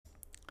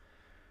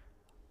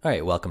All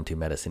right, welcome to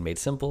Medicine Made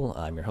Simple.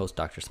 I'm your host,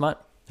 Dr.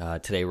 Smut.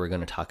 Today we're going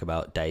to talk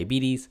about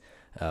diabetes,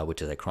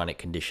 which is a chronic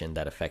condition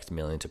that affects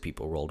millions of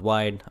people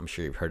worldwide. I'm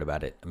sure you've heard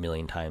about it a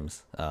million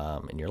times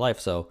in your life,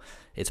 so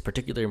it's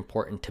particularly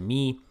important to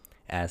me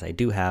as I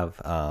do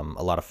have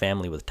a lot of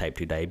family with type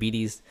 2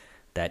 diabetes,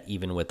 that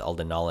even with all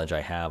the knowledge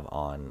I have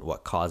on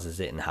what causes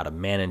it and how to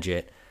manage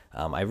it,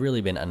 I've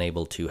really been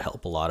unable to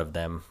help a lot of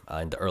them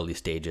in the early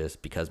stages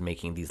because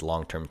making these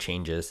long-term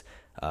changes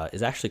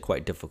is actually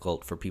quite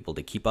difficult for people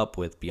to keep up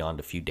with beyond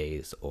a few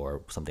days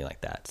or something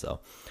like that. So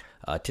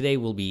today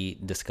we'll be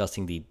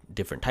discussing the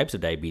different types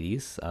of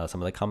diabetes,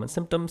 some of the common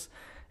symptoms,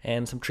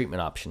 and some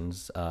treatment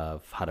options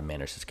of how to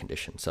manage this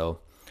condition. So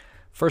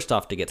first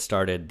off, to get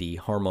started, the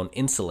hormone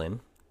insulin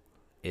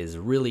is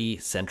really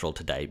central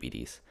to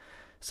diabetes.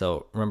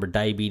 So remember,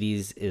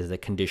 diabetes is the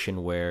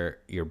condition where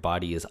your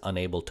body is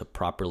unable to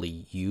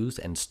properly use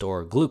and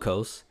store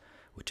glucose,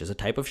 which is a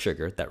type of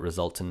sugar that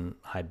results in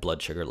high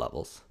blood sugar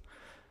levels.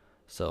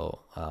 So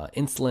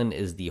insulin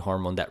is the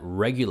hormone that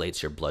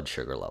regulates your blood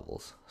sugar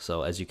levels.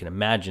 So as you can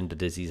imagine, the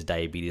disease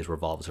diabetes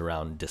revolves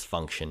around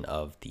dysfunction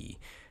of the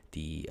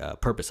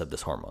purpose of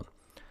this hormone.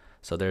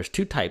 So there's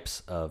two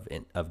types of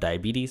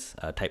diabetes,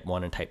 type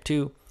 1 and type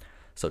 2.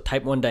 So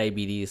type 1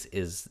 diabetes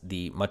is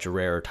the much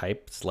rarer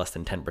type. It's less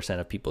than 10%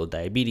 of people with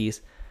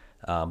diabetes,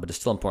 but it's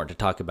still important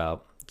to talk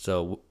about.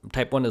 So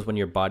type 1 is when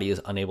your body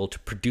is unable to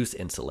produce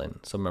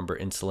insulin. So remember,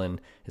 insulin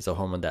is a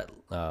hormone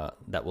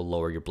that will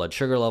lower your blood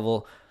sugar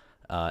level.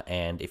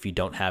 And if you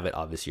don't have it,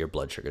 obviously your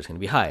blood sugar is going to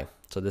be high.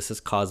 So this is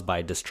caused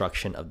by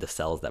destruction of the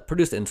cells that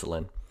produce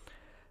insulin.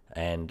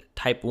 And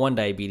type 1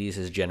 diabetes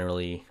is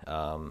generally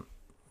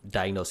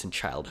diagnosed in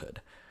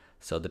childhood.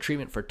 So the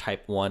treatment for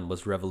type 1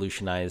 was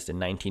revolutionized in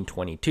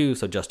 1922,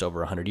 so just over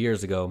 100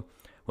 years ago,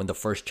 when the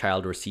first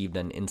child received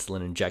an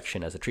insulin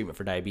injection as a treatment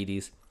for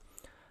diabetes,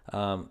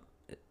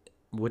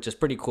 which is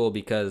pretty cool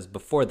because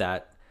before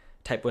that,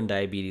 type 1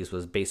 diabetes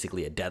was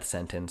basically a death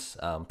sentence.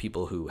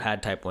 People who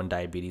had type 1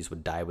 diabetes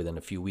would die within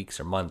a few weeks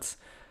or months.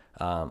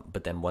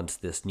 But then once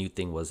this new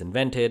thing was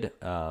invented,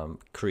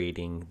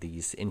 creating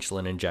these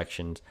insulin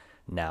injections,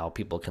 now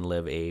people can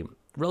live a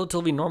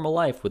relatively normal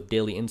life with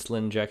daily insulin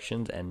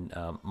injections and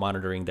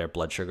monitoring their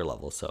blood sugar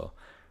levels. So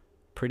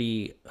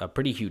a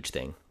pretty huge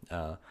thing.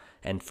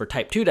 And for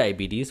type 2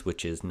 diabetes,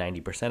 which is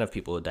 90% of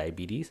people with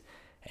diabetes,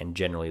 and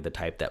generally the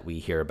type that we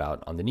hear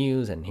about on the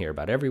news and hear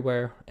about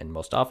everywhere and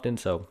most often.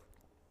 So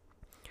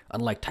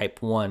unlike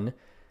type 1,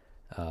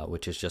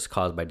 which is just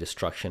caused by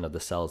destruction of the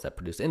cells that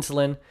produce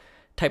insulin,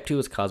 type 2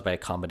 is caused by a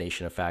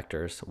combination of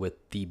factors,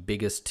 with the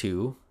biggest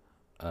two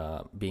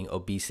being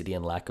obesity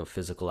and lack of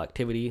physical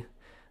activity.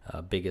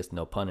 Biggest,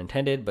 no pun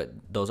intended, but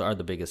those are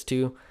the biggest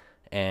two.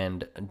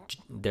 And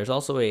there's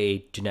also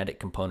a genetic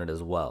component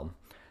as well.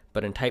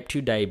 But in type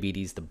 2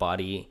 diabetes, the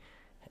body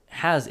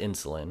has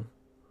insulin,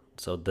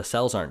 so the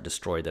cells aren't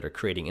destroyed that are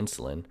creating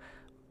insulin,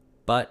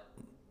 but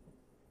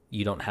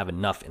you don't have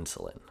enough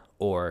insulin,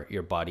 or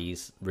your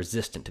body's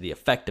resistant to the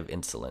effect of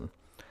insulin.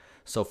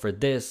 So for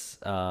this,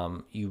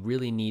 you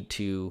really need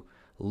to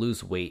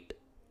lose weight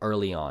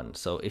early on.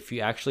 So if you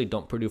actually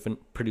don't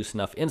produce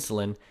enough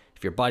insulin,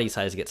 if your body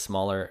size gets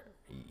smaller,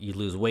 you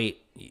lose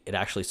weight, it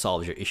actually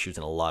solves your issues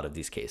in a lot of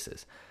these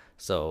cases.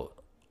 So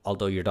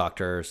although your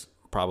doctors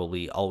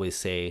probably always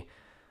say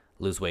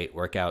lose weight,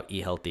 work out,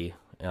 eat healthy,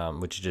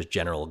 which is just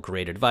general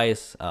great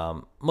advice,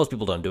 most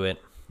people don't do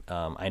it.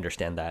 I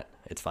understand that.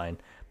 It's fine.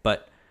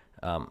 But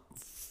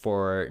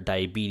for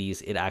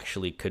diabetes, it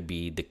actually could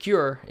be the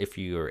cure if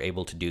you are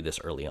able to do this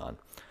early on.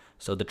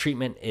 So the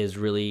treatment is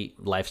really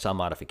lifestyle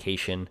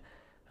modification,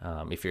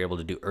 if you're able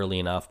to do early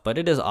enough, but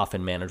it is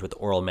often managed with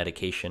oral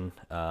medication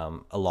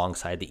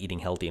alongside the eating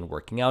healthy and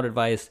working out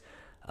advice.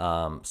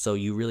 So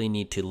you really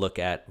need to look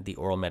at the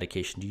oral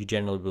medication. You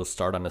generally will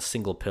start on a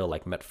single pill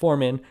like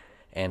metformin,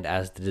 and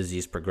as the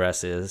disease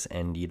progresses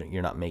and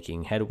you're not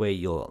making headway,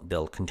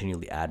 they'll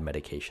continually add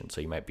medication.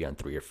 So you might be on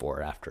 3 or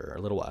 4 after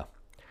a little while.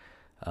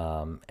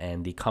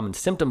 And the common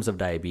symptoms of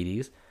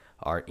diabetes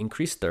are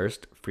increased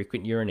thirst,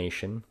 frequent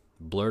urination,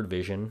 blurred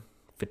vision,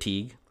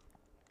 fatigue,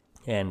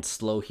 and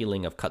slow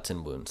healing of cuts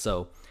and wounds.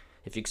 So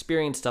if you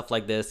experience stuff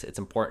like this, it's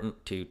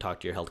important to talk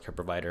to your healthcare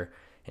provider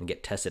and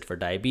get tested for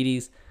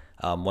diabetes.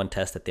 One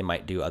test that they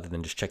might do, other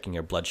than just checking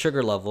your blood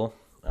sugar level,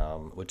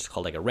 which is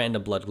called like a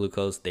random blood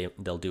glucose,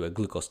 they'll do a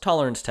glucose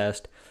tolerance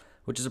test,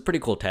 which is a pretty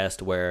cool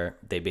test where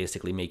they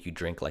basically make you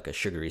drink like a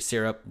sugary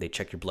syrup. They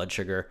check your blood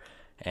sugar,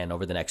 and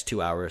over the next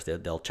 2 hours,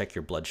 they'll check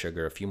your blood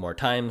sugar a few more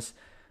times,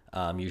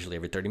 usually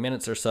every 30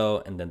 minutes or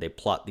so, and then they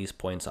plot these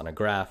points on a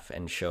graph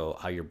and show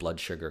how your blood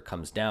sugar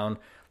comes down.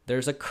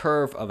 There's a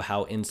curve of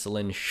how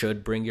insulin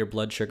should bring your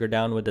blood sugar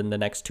down within the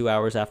next 2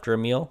 hours after a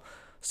meal.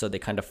 So they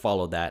kind of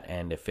follow that,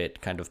 and if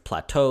it kind of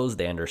plateaus,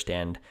 they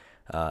understand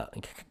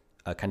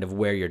kind of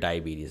where your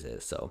diabetes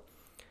is. So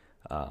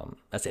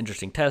that's an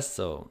interesting test.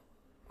 So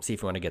see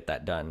if you want to get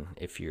that done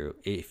if you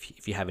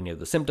have any of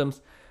the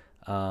symptoms.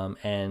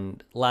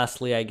 And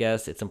lastly, I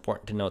guess it's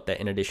important to note that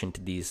in addition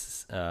to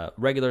these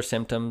regular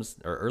symptoms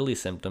or early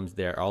symptoms,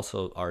 there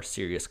also are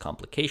serious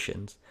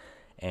complications.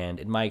 And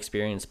in my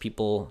experience,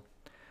 people,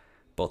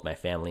 both my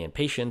family and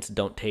patients,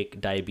 don't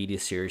take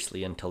diabetes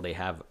seriously until they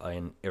have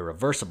an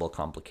irreversible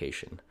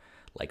complication,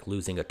 like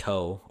losing a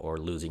toe or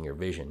losing your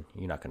vision.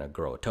 You're not going to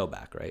grow a toe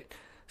back, right?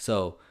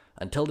 So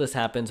until this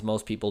happens,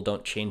 most people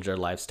don't change their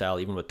lifestyle,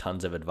 even with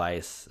tons of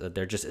advice.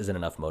 There just isn't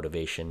enough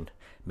motivation.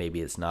 Maybe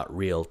it's not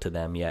real to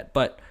them yet,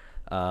 but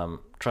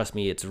trust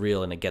me, it's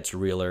real, and it gets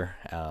realer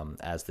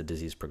as the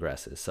disease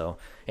progresses. So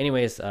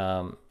anyways,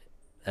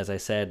 as I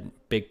said,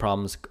 big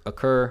problems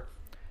occur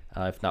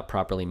if not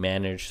properly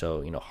managed.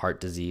 So, heart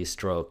disease,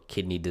 stroke,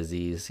 kidney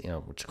disease,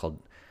 which is called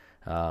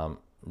diabetic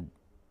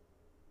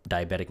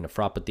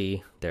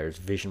nephropathy. There's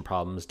vision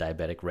problems,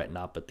 diabetic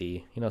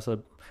retinopathy, so a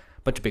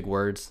bunch of big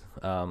words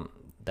and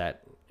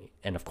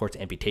of course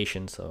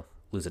amputation. So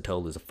lose a toe,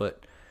 lose a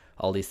foot.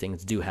 All these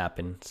things do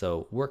happen.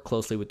 So work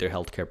closely with your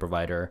healthcare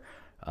provider.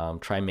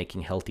 Try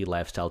making healthy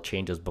lifestyle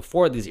changes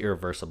before these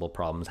irreversible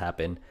problems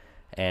happen,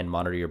 and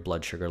monitor your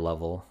blood sugar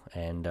level.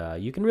 And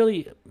you can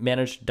really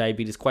manage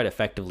diabetes quite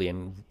effectively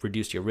and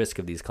reduce your risk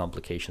of these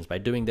complications by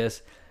doing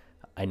this.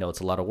 I know it's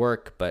a lot of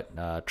work,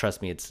 but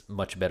trust me, it's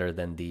much better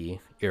than the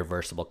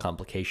irreversible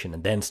complication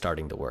and then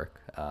starting the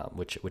work,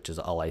 which is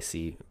all I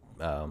see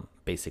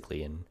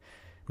basically in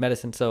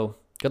medicine. So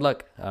good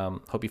luck.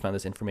 Hope you found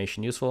this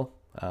information useful.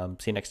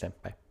 See you next time.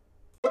 Bye.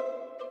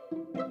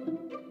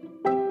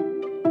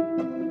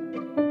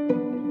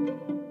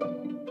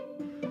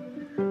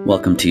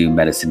 Welcome to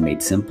Medicine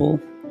Made Simple,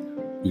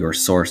 your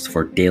source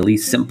for daily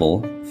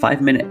simple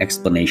 5-minute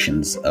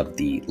explanations of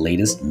the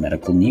latest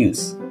medical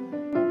news.